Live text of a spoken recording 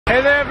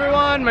Hey there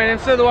everyone, my name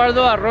is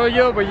Eduardo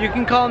Arroyo, but you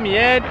can call me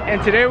Ed,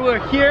 and today we're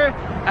here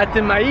at the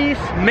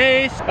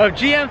maíz of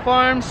G&M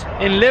Farms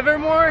in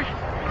Livermore,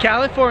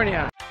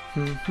 California.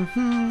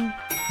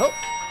 Oh.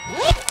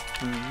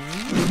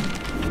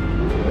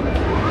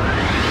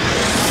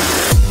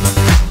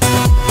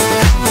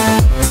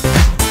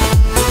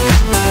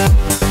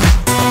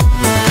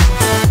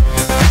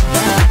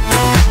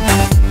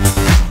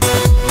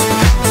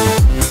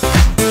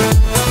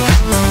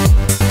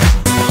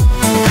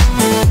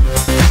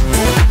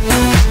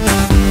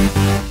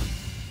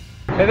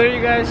 Hey there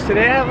you guys,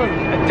 today I have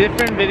a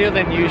different video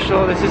than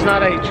usual. This is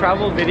not a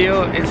travel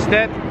video.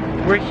 Instead,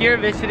 we're here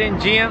visiting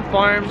G&M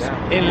Farms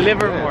in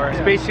Livermore.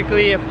 It's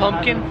basically a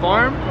pumpkin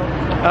farm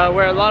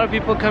where a lot of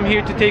people come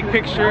here to take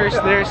pictures.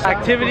 There's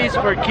activities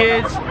for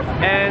kids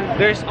and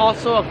there's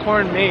also a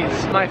corn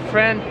maze. My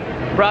friend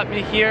brought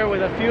me here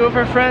with a few of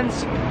her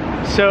friends,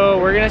 so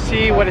we're gonna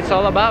see what it's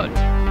all about.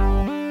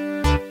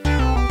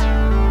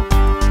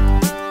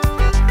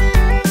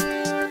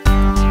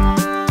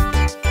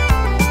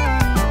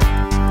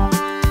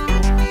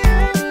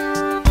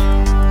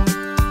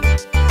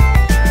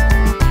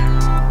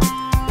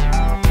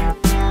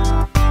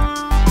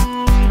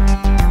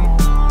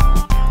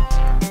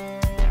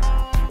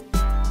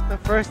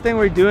 First thing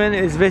we're doing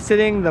is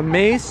visiting the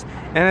maze,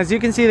 and as you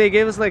can see they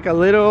gave us like a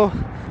little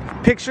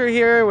picture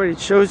here where it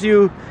shows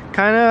you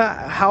kind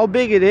of how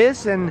big it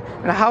is and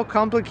how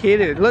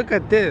complicated. Look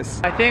at this.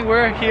 I think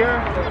we're here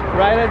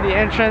right at the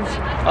entrance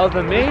of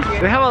the maze.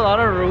 They have a lot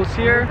of rules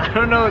here. I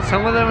don't know,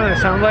 some of them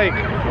sound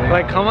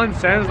like common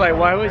sense, like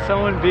why would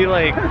someone be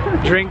like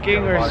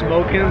drinking or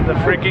smoking in the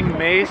freaking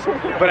maze,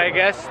 but I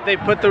guess they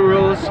put the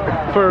rules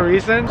for a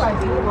reason.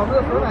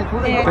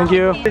 Thank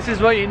you. This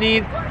is what you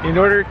need in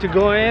order to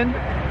go in.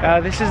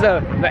 This is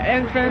the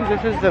entrance.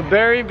 This is the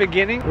very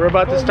beginning. We're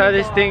about to start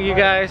this thing, you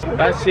guys.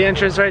 That's the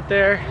entrance right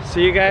there.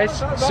 See you guys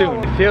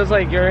soon. It feels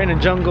like you're in a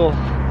jungle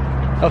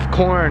of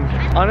corn.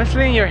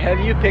 Honestly, in your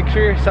head you picture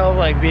yourself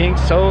like being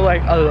so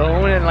like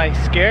alone and like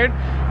scared,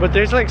 but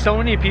there's like so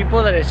many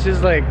people that it's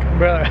just like,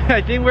 bro,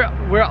 I think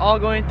we're all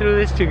going through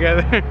this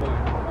together.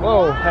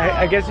 Whoa,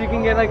 I guess you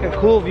can get like a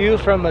cool view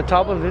from the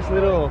top of this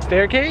little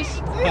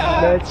staircase.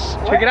 Let's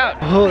check it out.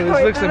 Oh,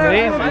 this looks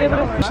amazing.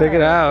 Check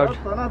it out.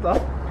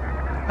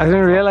 I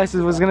didn't realize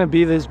it was gonna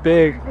be this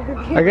big.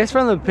 I guess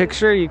from the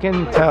picture you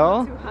can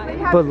tell,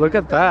 but look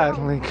at that,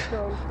 like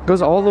it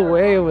goes all the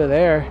way over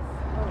there,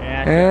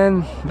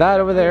 and that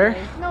over there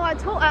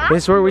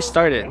is where we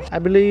started. I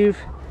believe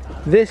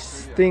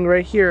this thing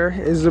right here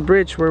is the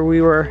bridge where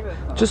we were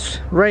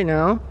just right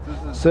now,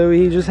 so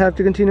we just have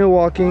to continue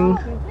walking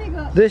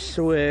this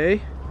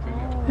way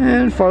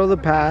and follow the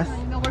path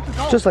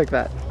just like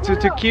that. So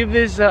to keep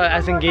this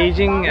as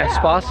engaging as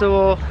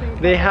possible,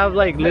 they have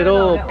like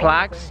little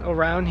plaques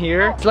around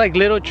here. It's like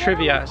little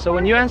trivia. So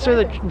when you answer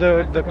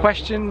the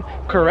question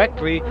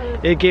correctly,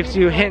 it gives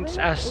you hints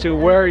as to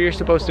where you're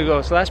supposed to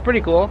go. So that's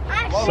pretty cool.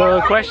 So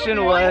the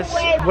question was,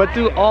 what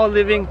do all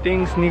living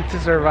things need to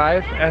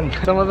survive? And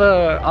some of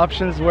the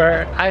options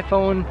were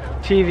iPhone,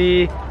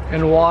 TV,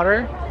 and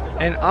water.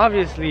 And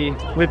obviously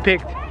we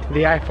picked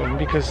the iPhone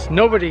because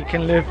nobody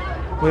can live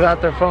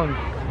without their phone.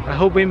 I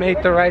hope we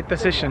make the right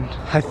decision.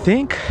 I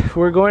think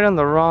we're going on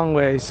the wrong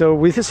way, so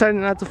we decided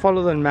not to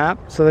follow the map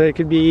so that it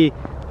could be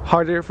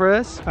harder for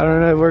us. I don't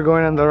know if we're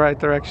going in the right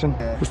direction.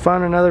 We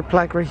found another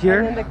plaque right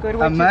here.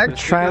 We're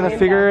trying to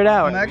figure it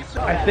out.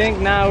 I think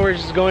now we're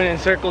just going in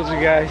circles, you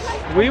guys.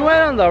 We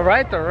went on the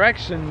right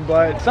direction,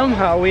 but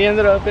somehow we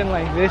ended up in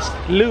like this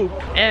loop,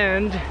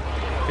 and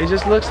it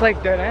just looks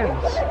like dead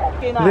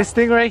ends. This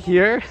thing right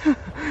here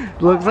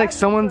looks like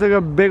someone took a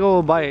big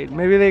old bite.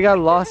 Maybe they got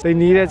lost, they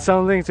needed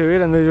something to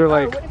eat, and they were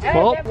like,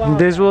 well,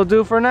 this will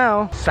do for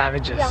now.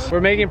 Savages.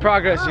 We're making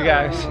progress, you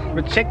guys.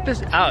 But check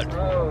this out.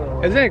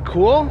 Isn't it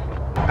cool?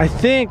 I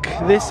think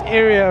this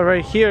area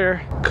right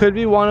here could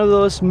be one of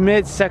those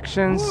mid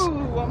sections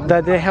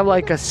that they have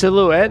like a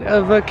silhouette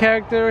of a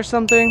character or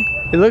something.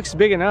 It looks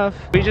big enough.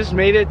 We just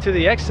made it to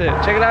the exit.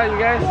 Check it out, you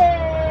guys.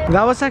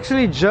 That was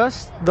actually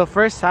just the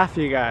first half,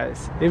 you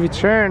guys. If you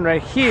turn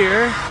right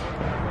here,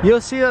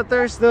 you'll see that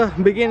there's the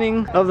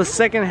beginning of the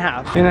second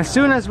half. And as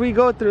soon as we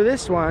go through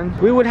this one,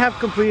 we would have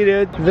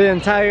completed the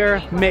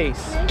entire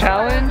maze.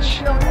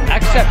 Challenge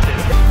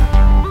accepted.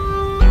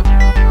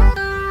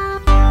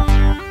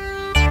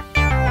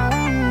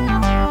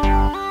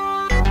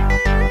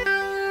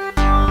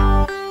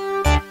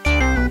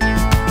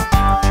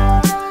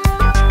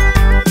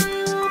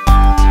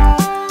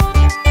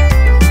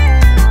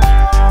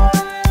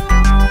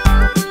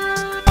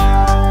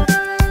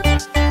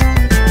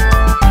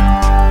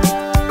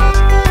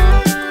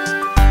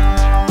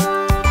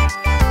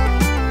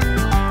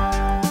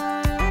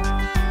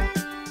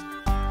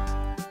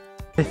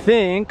 I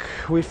think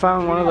we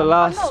found one of the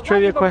last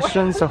trivia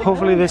questions, so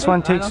hopefully this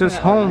one takes us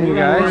home, you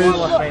guys.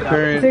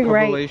 Current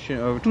population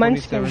of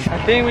 27.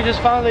 I think we just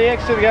found the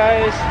exit,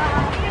 guys.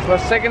 The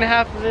second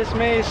half of this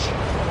maze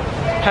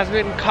has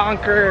been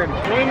conquered.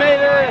 We made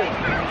it!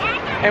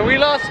 And we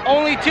lost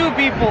only 2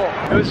 people.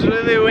 It was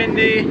really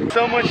windy,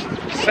 so much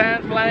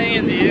sand flying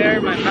in the air.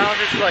 My mouth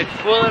is like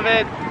full of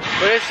it,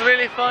 but it's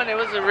really fun. It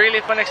was a really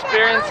fun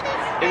experience.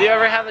 If you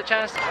ever have the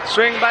chance to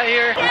swing by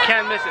here, you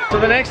can't miss it. So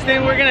the next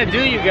thing we're gonna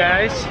do, you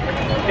guys,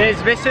 is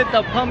visit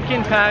the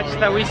pumpkin patch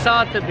that we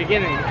saw at the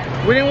beginning.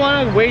 We didn't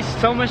want to waste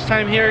so much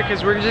time here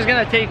because we're just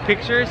gonna take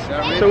pictures.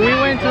 So we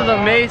went to the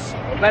maze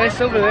that is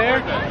over there,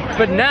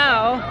 but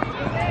now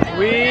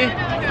we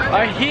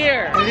are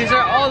here, and these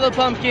are all the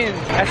pumpkins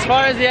as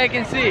far as the eye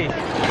can see.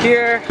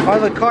 Here are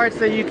the carts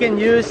that you can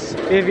use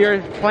if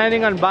you're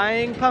planning on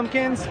buying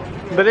pumpkins,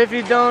 but if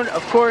you don't,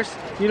 of course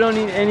you don't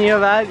need any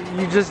of that.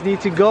 You just need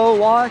to go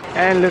walk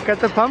and look at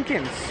the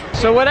pumpkins.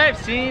 So what I've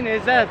seen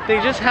is that they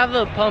just have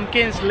the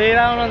pumpkins laid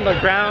out on the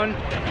ground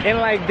in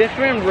like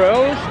different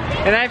rows,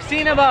 and I've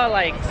seen about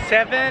like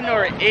 7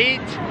 or 8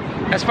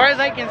 as far as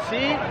I can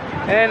see,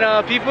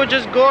 and people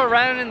just go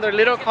around in their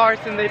little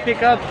carts and they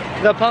pick up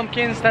the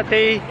pumpkins that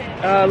they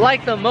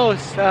like the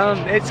most.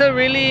 It's a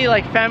really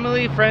like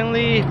family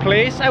friendly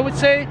place, I would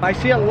say. I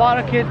see a lot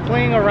of kids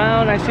playing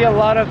around. I see a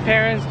lot of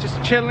parents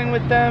just chilling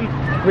with them,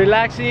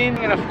 relaxing,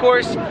 and of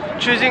course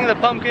choosing the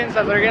pumpkins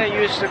that they're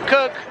gonna use to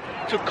cook,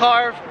 to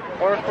carve,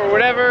 or for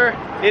whatever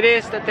it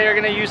is that they're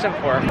gonna use them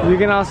for. You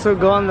can also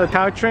go on the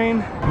cow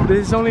train.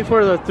 This is only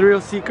for the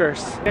thrill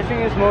seekers. I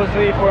think it's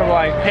mostly for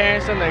like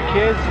parents and their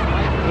kids,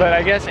 but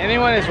I guess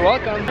anyone is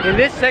welcome. In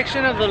this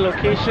section of the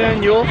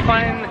location, you'll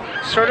find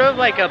sort of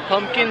like a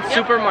pumpkin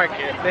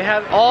supermarket. They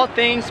have all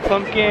things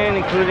pumpkin,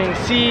 including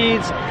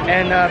seeds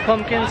and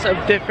pumpkins of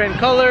different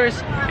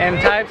colors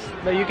and types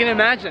that you can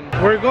imagine.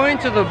 We're going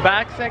to the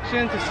back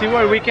section to see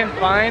what we can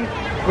find.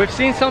 We've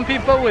seen some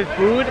people with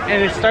food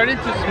and it started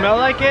to smell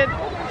like it.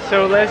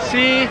 So let's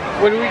see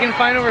what we can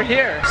find over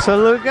here. So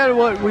look at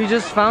what we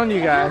just found, you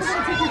guys.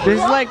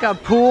 This is like a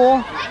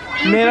pool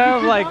made out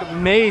of like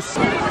mace.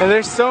 And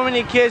there's so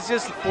many kids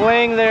just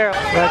playing there.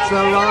 That's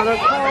a lot of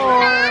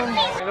corn.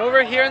 And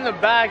over here in the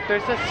back,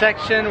 there's a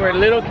section where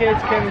little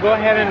kids can go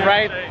ahead and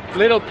ride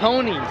little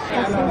ponies.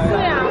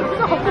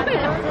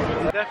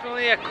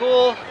 Definitely a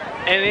cool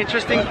and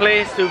interesting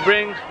place to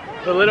bring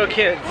the little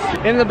kids.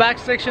 In the back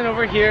section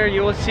over here,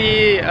 you will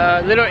see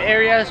little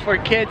areas for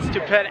kids to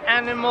pet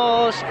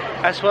animals,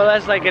 as well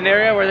as like an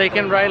area where they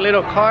can ride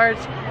little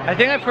carts. I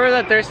think I've heard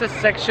that there's a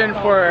section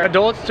for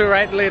adults to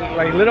ride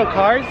like little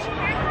carts,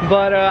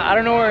 but I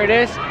don't know where it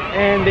is,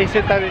 and they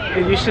said that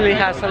it usually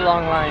has a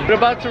long line. We're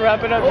about to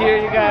wrap it up here,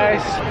 you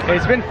guys.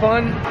 It's been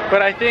fun,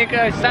 but I think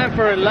it's time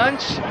for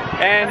lunch,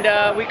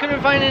 and we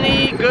couldn't find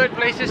any good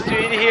places to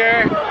eat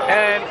here,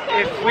 and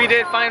if we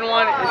did find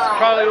one, it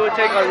probably would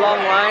take a long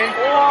line.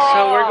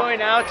 So we're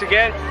going out to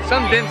get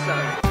some dim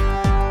sum.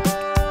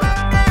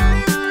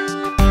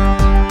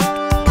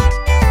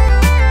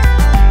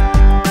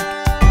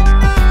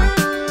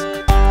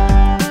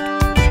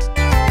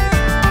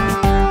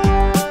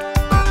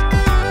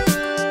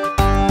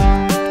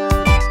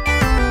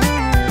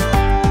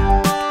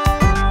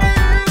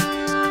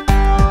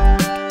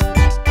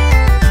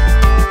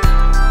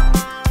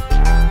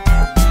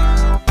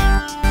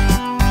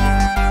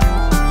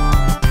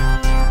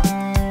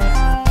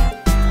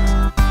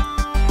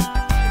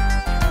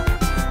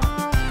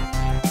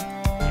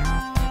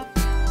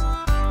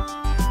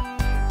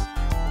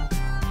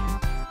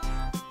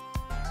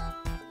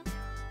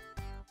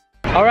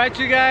 Alright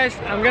you guys,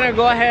 I'm gonna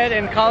go ahead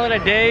and call it a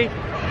day.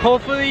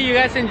 Hopefully you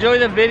guys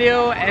enjoyed the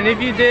video, and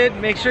if you did,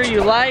 make sure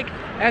you like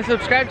and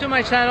subscribe to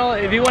my channel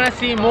if you want to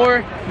see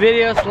more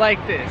videos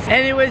like this.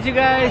 Anyways you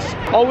guys,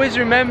 always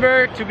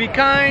remember to be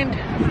kind,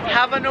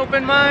 have an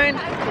open mind.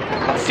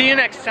 See you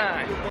next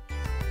time.